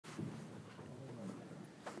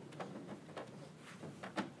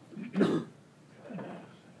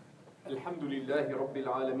الحمد لله رب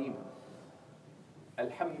العالمين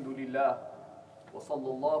الحمد لله وصلى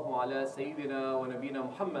الله على سيدنا ونبينا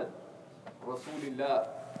محمد رسول الله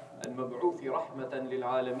المبعوث رحمة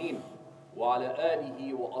للعالمين وعلى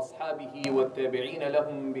آله وأصحابه والتابعين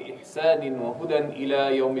لهم بإحسان وهدى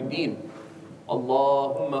إلى يوم الدين.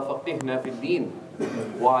 اللهم فقهنا في الدين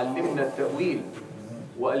وعلمنا التأويل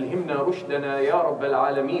وألهمنا رشدنا يا رب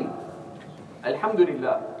العالمين.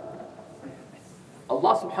 Alhamdulillah,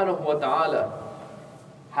 Allah subhanahu wa ta'ala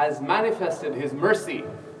has manifested His mercy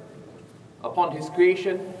upon His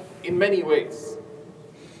creation in many ways.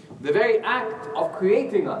 The very act of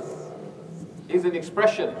creating us is an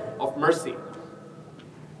expression of mercy.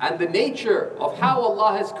 And the nature of how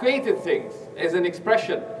Allah has created things is an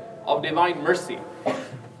expression of divine mercy.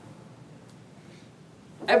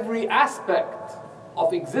 Every aspect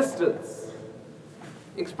of existence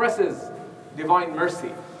expresses divine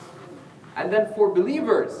mercy. And then for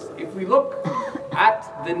believers, if we look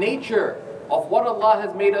at the nature of what Allah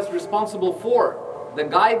has made us responsible for, the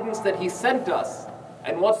guidance that He sent us,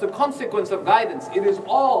 and what's the consequence of guidance, it is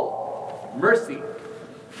all mercy.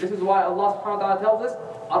 This is why Allah subhanahu wa ta'ala tells us,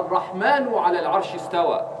 Ar-Rahmanu ala al-arsh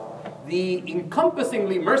istawa. The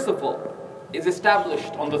encompassingly merciful is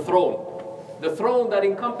established on the throne. The throne that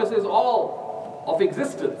encompasses all of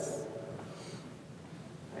existence.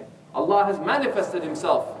 Allah has manifested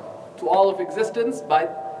Himself to all of existence by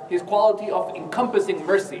His quality of encompassing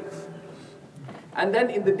mercy. And then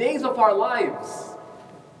in the days of our lives,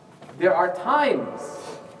 there are times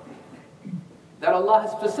that Allah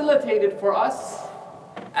has facilitated for us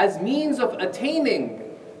as means of attaining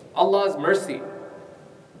Allah's mercy.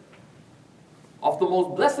 Of the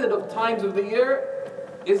most blessed of times of the year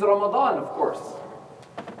is Ramadan, of course.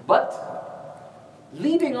 But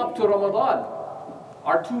leading up to Ramadan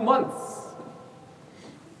are 2 months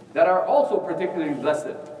that are also particularly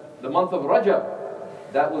blessed. The month of Rajab,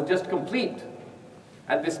 that was just complete.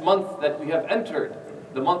 And this month that we have entered,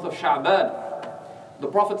 the month of Sha'ban. The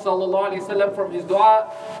Prophet ﷺ from his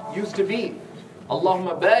dua used to be,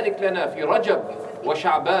 Allahumma barik lana fi Rajab wa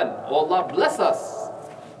Sha'ban. Oh Allah, bless us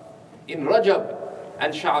in Rajab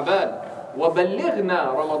and Sha'ban. Wa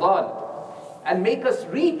ballighna Ramadan. And make us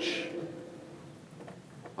reach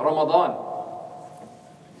Ramadan.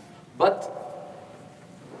 But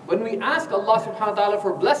when we ask Allah subhanahu wa ta'ala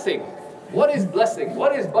for blessing, what is blessing?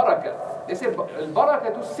 What is barakah? They say,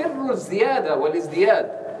 al-barakatu sirru ziyada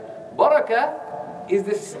wal-izdiyad. Barakah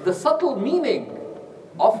is the subtle meaning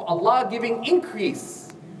of Allah giving increase.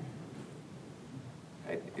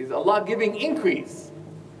 Right? Is Allah giving increase.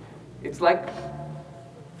 It's like,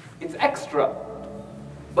 it's extra.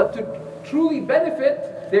 But to truly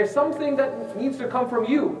benefit, there's something that needs to come from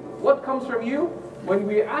you. What comes from you? When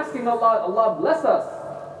we're asking Allah, Allah bless us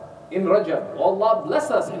in Rajab, Allah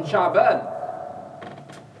bless us in Sha'ban.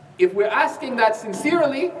 If we're asking that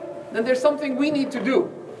sincerely, then there's something we need to do,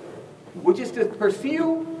 which is to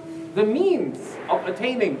pursue the means of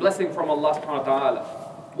attaining blessing from Allah subhanahu wa ta'ala.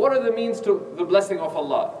 What are the means to the blessing of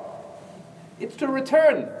Allah? It's to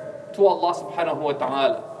return to Allah subhanahu wa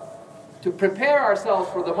ta'ala, to prepare ourselves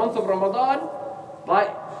for the month of Ramadan by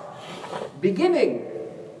beginning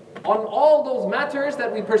on all those matters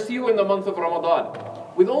that we pursue in the month of Ramadan.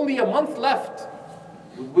 With only a month left,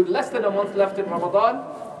 with less than a month left in Ramadan,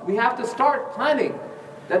 we have to start planning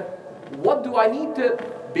that what do I need to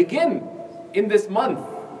begin in this month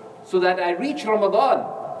so that I reach Ramadan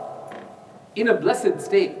in a blessed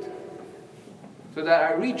state. So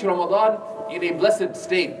that I reach Ramadan in a blessed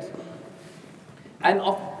state. And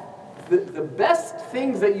of the best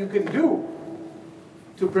things that you can do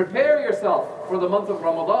to prepare yourself for the month of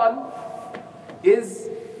Ramadan is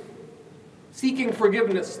seeking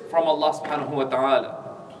forgiveness from Allah subhanahu wa ta'ala.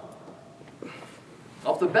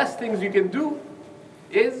 Of the best things you can do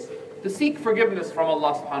is to seek forgiveness from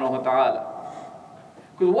Allah subhanahu wa ta'ala.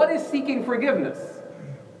 Because what is seeking forgiveness?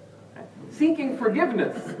 Seeking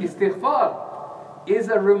forgiveness, istighfar, is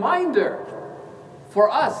a reminder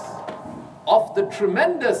for us of the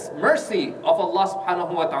tremendous mercy of Allah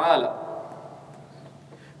subhanahu wa ta'ala.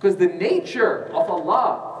 Because the nature of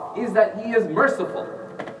Allah is that He is merciful.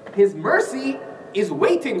 His mercy is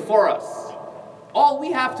waiting for us. All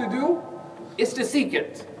we have to do is to seek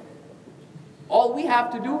it. All we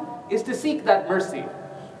have to do is to seek that mercy.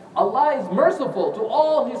 Allah is merciful to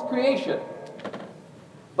all His creation.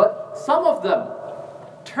 But some of them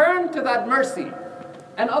turn to that mercy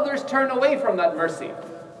and others turn away from that mercy.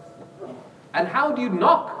 And how do you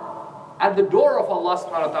knock at the door of Allah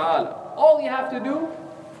subhanahu wa ta'ala? All you have to do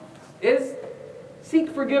is seek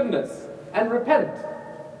forgiveness and repent.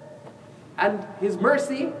 And His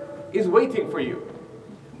mercy is waiting for you.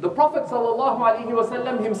 The Prophet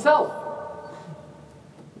ﷺ himself,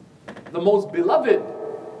 the most beloved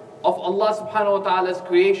of Allah subhanahu wa ta'ala's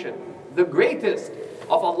creation, the greatest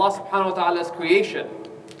of Allah subhanahu wa ta'ala's creation,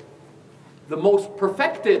 the most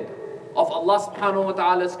perfected of Allah subhanahu wa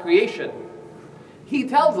ta'ala's creation, he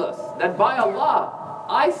tells us that by Allah,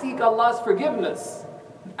 I seek Allah's forgiveness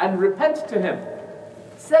and repent to Him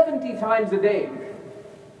 70 times a day.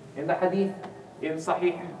 In the hadith in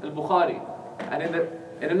Sahih al-Bukhari, and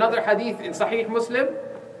in another hadith in Sahih Muslim,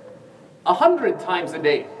 100 times a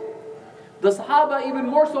day. The Sahaba even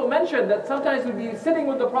more so mentioned that sometimes we'd be sitting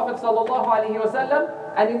with the Prophet ﷺ,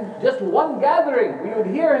 and in just one gathering we would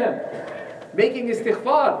hear him making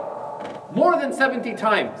istighfar more than 70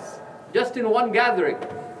 times, just in one gathering.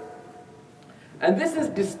 And this is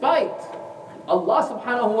despite Allah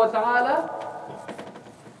subhanahu wa ta'ala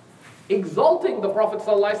exalting the Prophet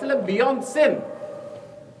ﷺ beyond sin.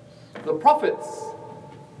 The Prophets,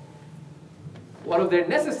 one of their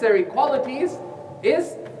necessary qualities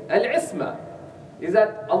is al-isma, is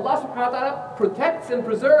that Allah subhanahu wa ta'ala protects and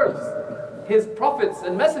preserves His prophets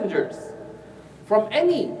and messengers from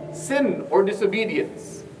any sin or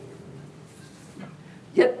disobedience.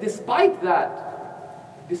 Yet despite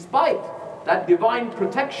that divine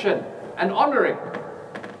protection and honoring,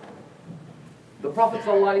 the Prophet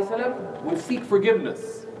ﷺ would seek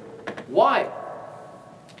forgiveness. Why?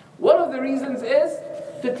 One of the reasons is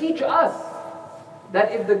to teach us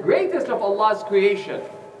that if the greatest of Allah's creation,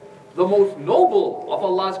 the most noble of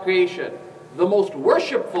Allah's creation, the most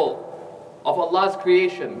worshipful of Allah's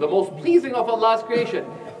creation, the most pleasing of Allah's creation,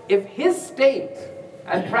 if His state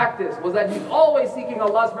and practice was that He's always seeking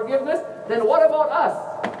Allah's forgiveness, then what about us?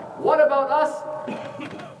 What about us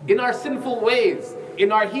in our sinful ways,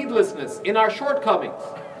 in our heedlessness, in our shortcomings?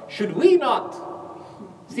 Should we not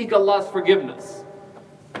seek Allah's forgiveness?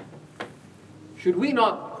 Should we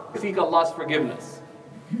not seek Allah's forgiveness?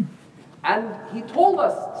 And He told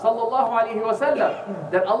us, sallallahu alaihi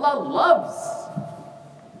wasallam, that Allah loves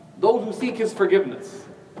those who seek His forgiveness,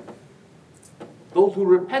 those who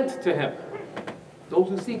repent to Him, those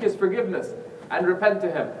who seek His forgiveness and repent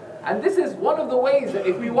to Him. And this is one of the ways that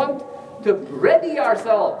if we want to ready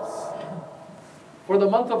ourselves for the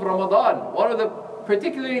month of Ramadan, one of the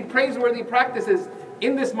particularly praiseworthy practices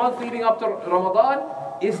in this month leading up to Ramadan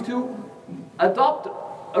is to adopt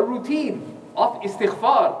a routine of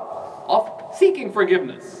istighfar, of seeking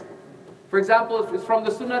forgiveness. For example, it's from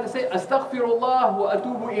the sunnah to say, Astaghfirullah wa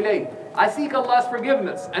atubu ilayh. I seek Allah's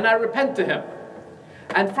forgiveness and I repent to Him.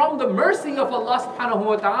 And from the mercy of Allah subhanahu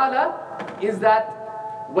wa ta'ala is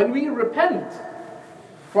that when we repent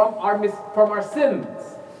from our sins,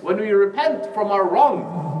 when we repent from our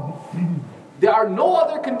wrong, there are no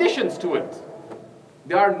other conditions to it.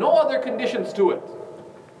 There are no other conditions to it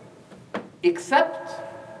except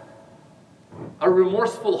a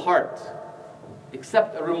remorseful heart.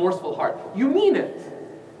 Except a remorseful heart. You mean it.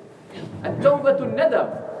 At-tawbatun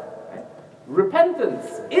nadam.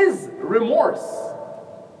 Repentance is remorse.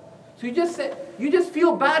 So you just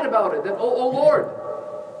feel bad about it. That, oh Lord,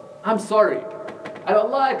 I'm sorry. And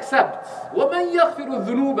Allah accepts. وَمَنْ يَغْفِرُ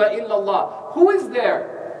الذُّنُوبَ إِلَّا اللَّهِ. Who is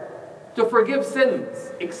there to forgive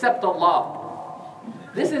sins except Allah?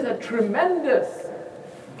 This is a tremendous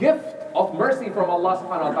gift of mercy from Allah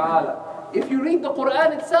subhanahu wa ta'ala. If you read the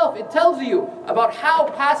Quran itself, it tells you about how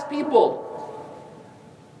past people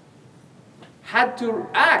had to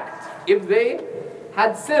act if they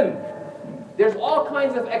had sinned. There's all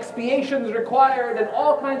kinds of expiations required and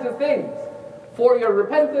all kinds of things for your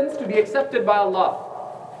repentance to be accepted by Allah.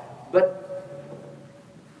 But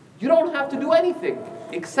you don't have to do anything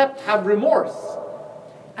except have remorse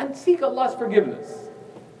and seek Allah's forgiveness.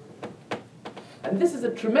 And this is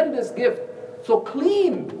a tremendous gift. So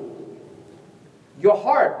clean your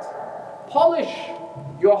heart, polish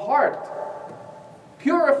your heart,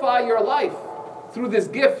 purify your life through this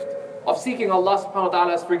gift of seeking Allah subhanahu wa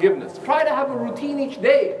ta'ala's forgiveness. Try to have a routine each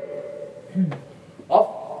day of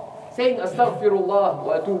saying Astaghfirullah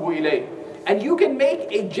wa atubu ilayh. And you can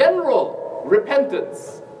make a general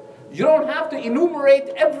repentance. You don't have to enumerate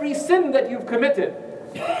every sin that you've committed.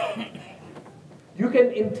 You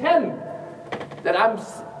can intend that I'm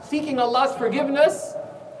seeking Allah's forgiveness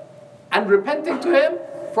and repenting to Him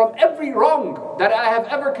from every wrong that I have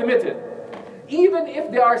ever committed. Even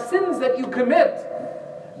if there are sins that you commit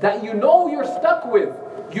that you know you're stuck with,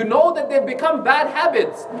 you know that they've become bad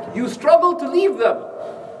habits, you struggle to leave them.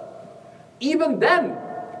 Even then,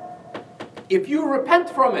 if you repent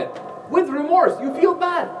from it with remorse, you feel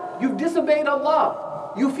bad. You've disobeyed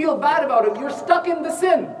Allah. You feel bad about it. You're stuck in the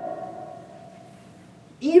sin.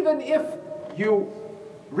 Even if you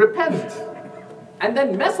repent, and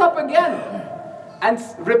then mess up again and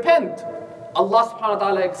repent, Allah subhanahu wa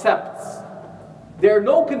ta'ala accepts. There are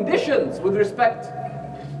no conditions with respect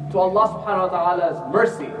to Allah subhanahu wa ta'ala's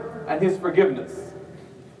mercy and His forgiveness.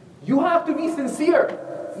 You have to be sincere.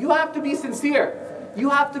 You have to be sincere. You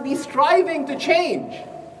have to be striving to change.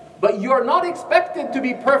 But you're not expected to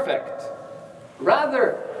be perfect.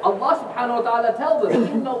 Rather, Allah subhanahu wa ta'ala tells us,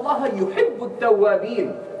 إِنَّ اللَّهَ يُحِبُّ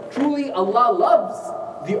التَّوَّابِينَ. Truly Allah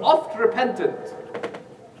loves the oft repentant.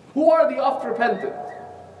 Who are the oft repentant?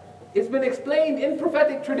 It's been explained in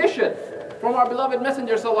prophetic tradition from our beloved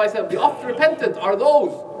Messenger sallallahu alaihi wasallam. The oft repentant are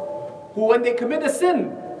those who, when they commit a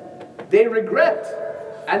sin, they regret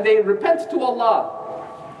and they repent to Allah,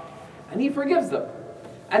 and He forgives them.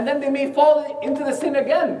 And then they may fall into the sin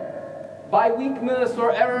again by weakness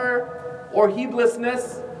or error or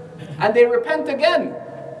heedlessness, and they repent again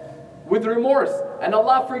with remorse, and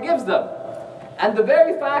Allah forgives them. And the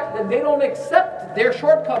very fact that they don't accept their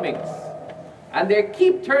shortcomings and they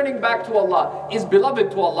keep turning back to Allah is beloved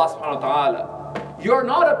to Allah subhanahu wa ta'ala. You're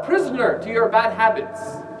not a prisoner to your bad habits.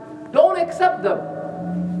 Don't accept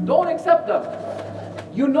them. Don't accept them.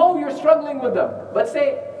 You know you're struggling with them, but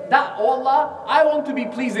say that, oh Allah, I want to be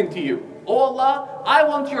pleasing to you. Oh Allah, I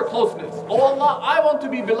want your closeness. Oh Allah, I want to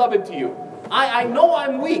be beloved to you. I know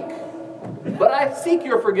I'm weak, but I seek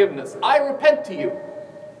your forgiveness. I repent to you.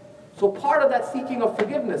 So part of that seeking of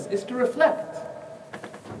forgiveness is to reflect.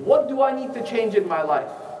 What do I need to change in my life?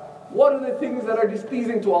 What are the things that are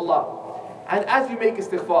displeasing to Allah? And as you make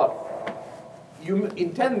istighfar, you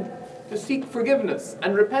intend to seek forgiveness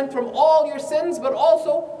and repent from all your sins, but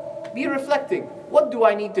also be reflecting. What do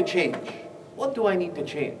I need to change? What do I need to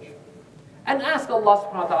change? And ask Allah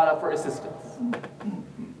subhanahu wa ta'ala for assistance.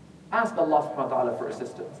 Ask Allah subhanahu wa ta'ala for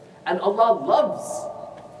assistance. And Allah loves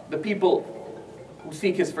the people who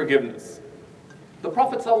seek His forgiveness. The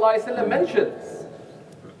Prophet ﷺ mentions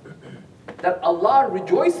that Allah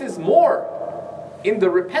rejoices more in the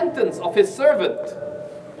repentance of His servant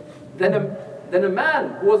than a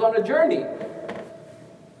man who was on a journey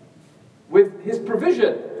with his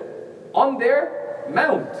provision on their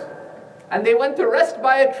mount, and they went to rest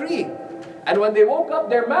by a tree, and when they woke up,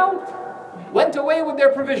 their mount went away with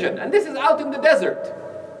their provision. And this is out in the desert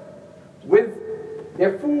with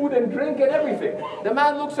their food and drink and everything. The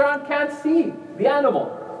man looks around, can't see the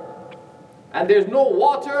animal, and there's no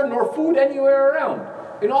water nor food anywhere around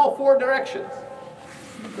in all four directions.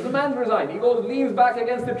 So the man resigned. He goes, leans back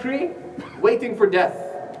against the tree, waiting for death.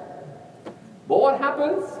 But what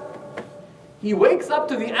happens? He wakes up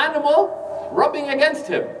to the animal rubbing against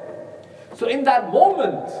him. So in that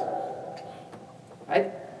moment,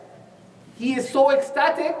 right, he is so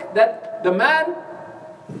ecstatic that the man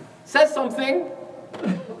says something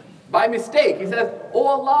by mistake. He says, "Oh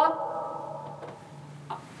Allah,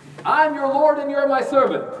 I'm your Lord and you're my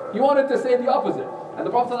servant." He wanted to say the opposite. And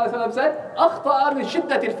the Prophet ﷺ said, "أخطأ من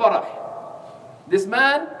شدة الفرح." This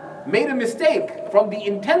man made a mistake from the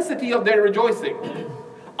intensity of their rejoicing.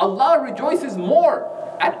 Allah rejoices more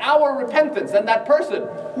at our repentance than that person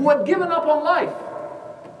who had given up on life,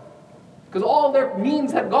 because all their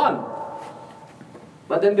means had gone.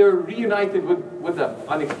 But then they're reunited with them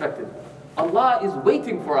unexpectedly. Allah is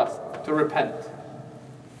waiting for us to repent.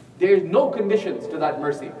 There's no conditions to that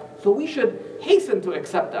mercy. So we should hasten to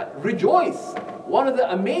accept that. Rejoice. One of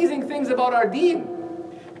the amazing things about our deen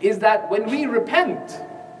is that when we repent,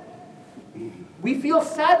 we feel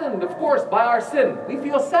saddened, of course, by our sin. We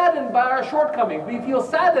feel saddened by our shortcomings. We feel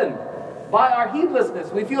saddened by our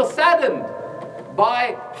heedlessness. We feel saddened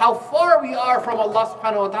by how far we are from Allah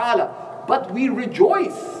subhanahu wa ta'ala. But we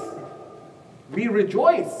rejoice. We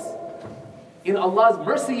rejoice in Allah's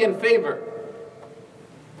mercy and favor.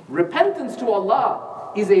 Repentance to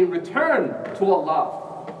Allah is a return to Allah.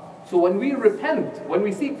 So when we repent, when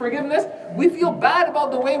we seek forgiveness, we feel bad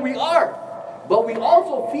about the way we are. But we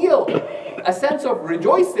also feel a sense of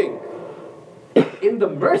rejoicing in the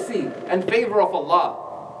mercy and favor of Allah,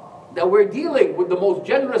 that we're dealing with the most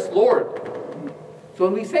generous Lord. So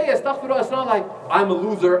when we say astaghfirullah, it's not like I'm a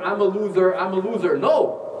loser, I'm a loser, I'm a loser.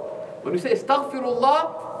 No. When we say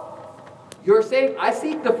astaghfirullah, you're saying I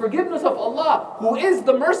seek the forgiveness of Allah, who is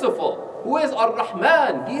the merciful, who is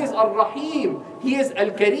Ar-Rahman, He is Ar-Rahim, He is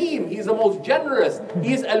Al-Kareem, He is the most generous,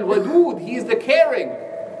 He is Al-Wadud, He is the caring.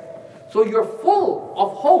 So you're full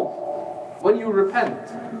of hope when you repent.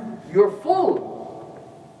 You're full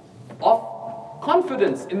of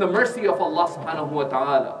confidence in the mercy of Allah subhanahu wa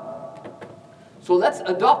ta'ala. So let's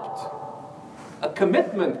adopt a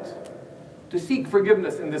commitment to seek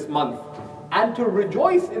forgiveness in this month and to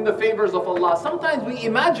rejoice in the favors of Allah. Sometimes we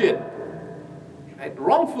imagine, right,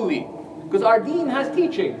 wrongfully, Because our deen has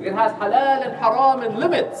teaching. It has halal and haram and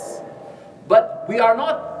limits. But we are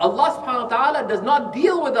not, Allah subhanahu wa ta'ala does not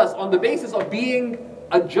deal with us on the basis of being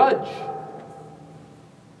a judge.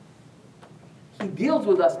 He deals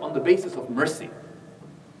with us on the basis of mercy.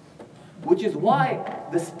 Which is why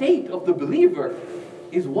the state of the believer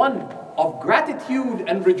is one of gratitude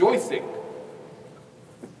and rejoicing.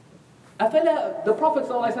 The Prophet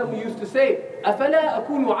ﷺ used to say, أَفَلَا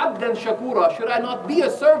أَكُونُ عَبْدًا شَكُورًا. Should I not be a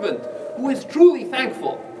servant who is truly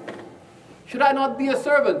thankful? Should I not be a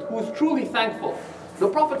servant who is truly thankful? The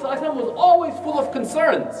Prophet ﷺ was always full of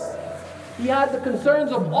concerns. He had the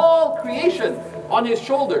concerns of all creation on his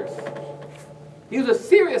shoulders. He was a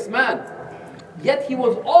serious man, yet he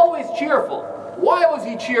was always cheerful. Why was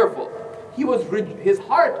he cheerful? His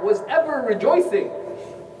heart was ever rejoicing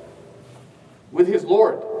with his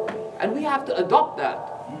Lord. And we have to adopt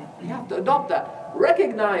that. We have to adopt that.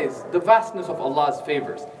 Recognize the vastness of Allah's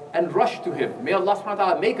favors and rush to Him. May Allah subhanahu wa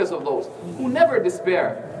ta'ala make us of those who never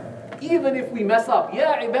despair. Even if we mess up.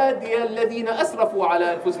 Ya ibadiya alladhina asrafu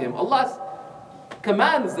ala anfusihim. Allah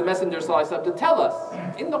commands the Messenger sallallahu alaihi wasallam to tell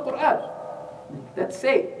us in the Quran that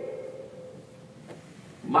say,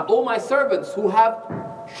 O my servants who have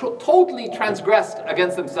totally transgressed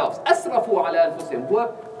against themselves, asrafu ala anfusihim, who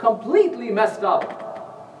have completely messed up.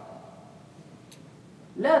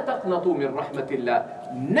 لا تقنطوا من رحمة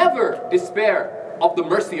الله. Never despair of the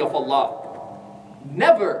mercy of Allah.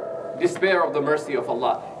 Never despair of the mercy of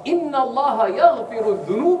Allah. إن الله يغفر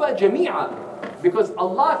الذنوب جميعا. Because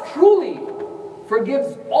Allah truly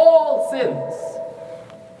forgives all sins.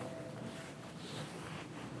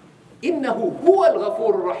 إنه هو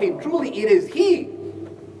الغفور الرحيم. Truly it is He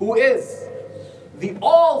who is the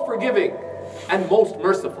all-forgiving and most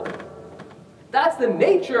merciful. That's the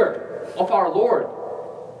nature of our Lord.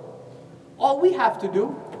 All we have to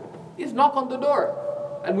do is knock on the door,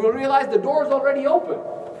 and we'll realize the door is already open.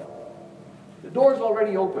 The door is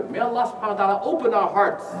already open. May Allah subhanahu wa ta'ala open our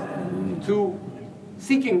hearts to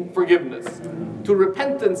seeking forgiveness, to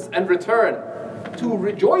repentance and return, to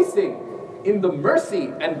rejoicing in the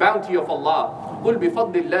mercy and bounty of Allah. قُلْ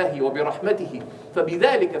بِفَضْلِ اللَّهِ وَبِرَحْمَتِهِ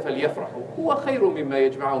فَبِذَلِكَ فَلْيَفْرَحُوا هُوَ خَيْرٌ مِمَّا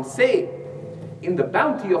يَجْمَعُونَ. Say, in the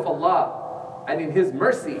bounty of Allah and in His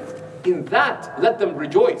mercy, in that let them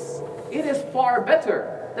rejoice. It is far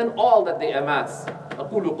better than all that they amass.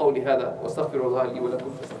 أقول قولي هذا وأستغفر الله لي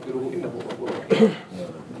ولكم فاستغفروه إنه غفور رحيم.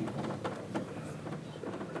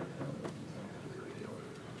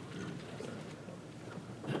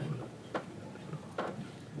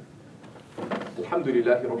 الحمد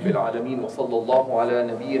لله رب العالمين وصلى الله على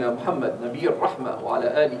نبينا محمد نبي الرحمة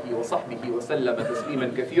وعلى آله وصحبه وسلم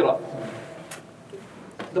تسليما كثيرا.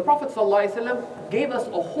 The Prophet ﷺ gave us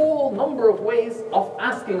a whole number of ways of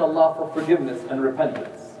asking Allah for forgiveness and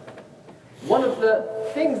repentance. One of the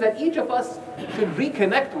things that each of us should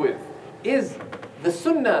reconnect with is the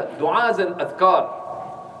sunnah, du'as and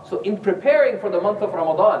adhkar. So in preparing for the month of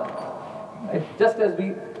Ramadan, just as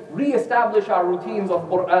we re-establish our routines of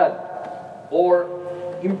Qur'an or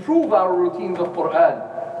improve our routines of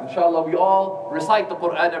Qur'an, inshallah we all recite the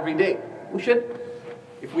Qur'an every day.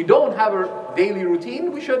 If we don't have a daily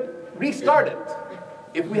routine, we should restart it.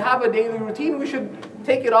 If we have a daily routine, we should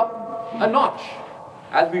take it up a notch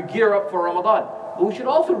as we gear up for Ramadan. But we should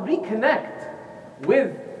also reconnect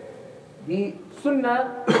with the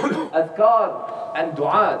sunnah, adhkar and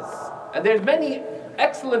du'as. And there's many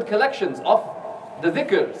excellent collections of the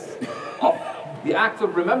dhikrs, of the acts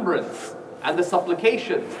of remembrance and the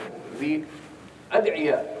supplications, the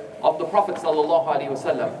ad'iyah of the Prophet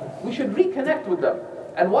ﷺ. We should reconnect with them.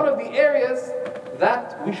 And one of the areas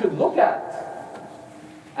that we should look at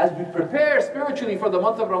as we prepare spiritually for the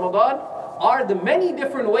month of Ramadan are the many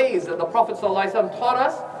different ways that the Prophet ﷺ taught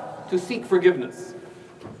us to seek forgiveness.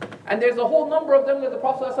 And there's a whole number of them that the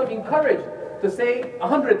Prophet ﷺ encouraged to say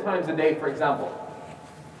 100 times a day, for example.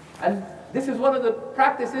 And this is one of the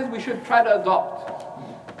practices we should try to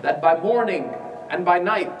adopt. That by morning and by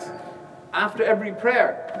night, after every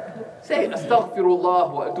prayer, say,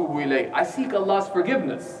 Astaghfirullah wa atubu ilayh. I seek Allah's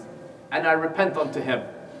forgiveness and I repent unto Him.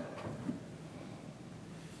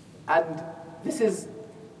 And this is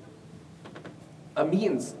a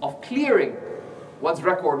means of clearing one's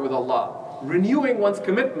record with Allah, renewing one's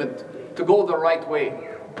commitment to go the right way.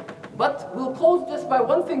 But we'll close just by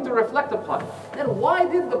one thing to reflect upon. Then why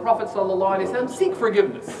did the Prophet ﷺ seek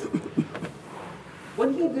forgiveness?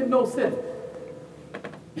 When he did no sin.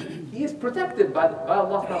 He is protected by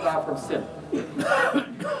Allah from sin.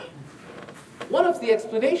 One of the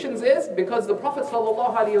explanations is because the Prophet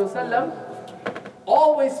ﷺ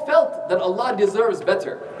always felt that Allah deserves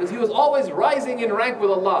better. Because he was always rising in rank with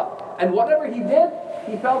Allah. And whatever he did,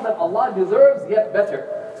 he felt that Allah deserves yet better.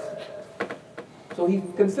 So he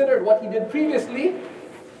considered what he did previously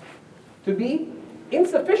to be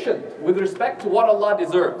insufficient with respect to what Allah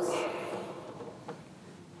deserves.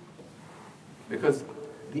 Because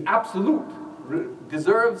the absolute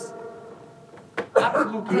deserves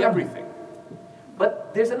absolutely everything.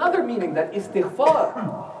 But there's another meaning, that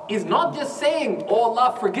istighfar is not just saying, oh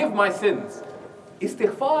Allah, forgive my sins.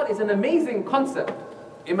 Istighfar is an amazing concept.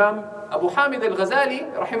 Imam Abu Hamid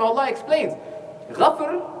al-Ghazali, rahimahullah, explains,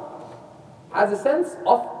 ghafr has a sense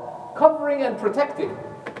of covering and protecting.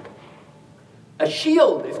 A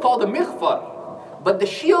shield is called a mighfar, but the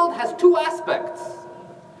shield has two aspects.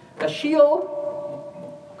 The shield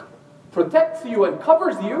protects you and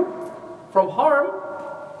covers you from harm,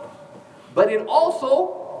 but it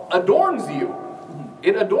also adorns you.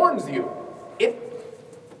 It adorns you. It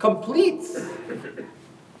completes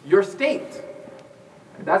your state.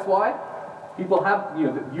 That's why people have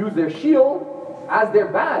use their shield as their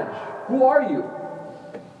badge. Who are you?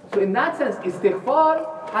 So in that sense,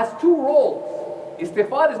 istighfar has two roles.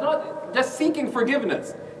 Istighfar is not just seeking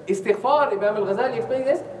forgiveness. Istighfar, Imam al-Ghazali explains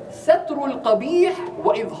this, satrul qabih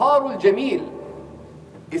wa idharul jameel.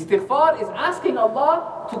 Istighfar is asking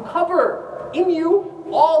Allah to cover in you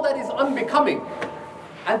all that is unbecoming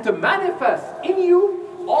and to manifest in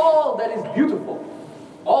you all that is beautiful,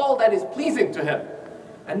 all that is pleasing to Him.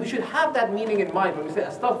 And we should have that meaning in mind when we say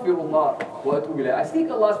astaghfirullah wa atubu ilayh. I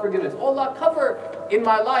seek Allah's forgiveness. Oh Allah, cover in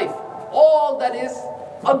my life all that is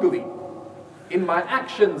ugly in my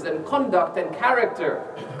actions and conduct and character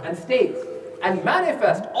and states, and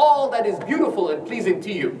manifest all that is beautiful and pleasing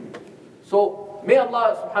to you. So may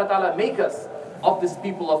Allah subhanahu wa ta'ala make us of this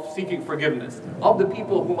people of seeking forgiveness, of the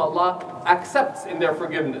people whom Allah accepts in their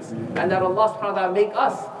forgiveness, and that Allah subhanahu wa ta'ala make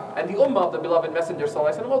us and the ummah of the beloved Messenger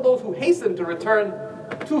sallallahu alaihi wasallam, all those who hasten to return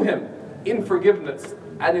to Him in forgiveness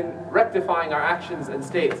and in rectifying our actions and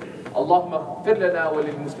states. اللهم اغفر لنا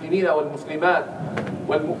وللمسلمين والمسلمات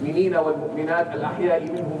والمؤمنين والمؤمنات الأحياء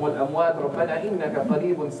منهم والأموات ربنا إنك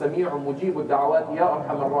قريب سميع مجيب الدعوات يا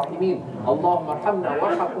أرحم الراحمين اللهم ارحمنا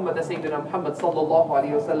وارحم أمة سيدنا محمد صلى الله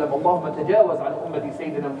عليه وسلم اللهم تجاوز عن أمة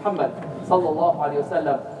سيدنا محمد صلى الله عليه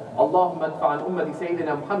وسلم اللهم ادفع عن أمة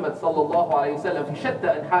سيدنا محمد صلى الله عليه وسلم في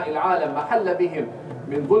شتى أنحاء العالم محل بهم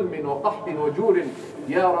من ظلم وقحط وجور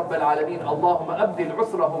يا رب العالمين اللهم أبدل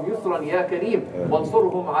عسرهم يسرا يا كريم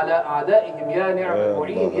وانصرهم على أعدائهم يا نعم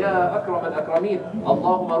المعين يا أكرم الأكرمين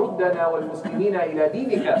اللهم ردنا والمسلمين إلى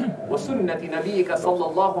دينك وسنة نبيك صلى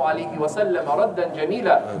الله عليه وسلم ردا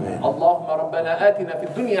جميلا اللهم ربنا آتنا في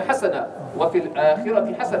الدنيا حسنة وفي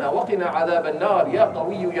الآخرة حسنة وقنا عذاب النار يا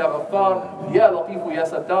قوي يا غفار يا لطيف يا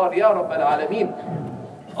ستار يا رب العالمين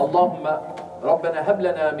اللهم ربنا هب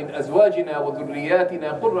لنا من أزواجنا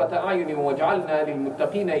وذرياتنا قرة أعين واجعلنا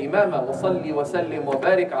للمتقين إماما وصل وسلم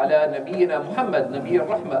وبارك على نبينا محمد نبي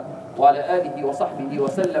الرحمة وعلى آله وصحبه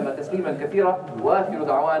وسلم تسليما كثيرا وآخر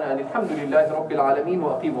دعوانا أن الحمد لله رب العالمين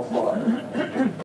وأقيموا الصلاة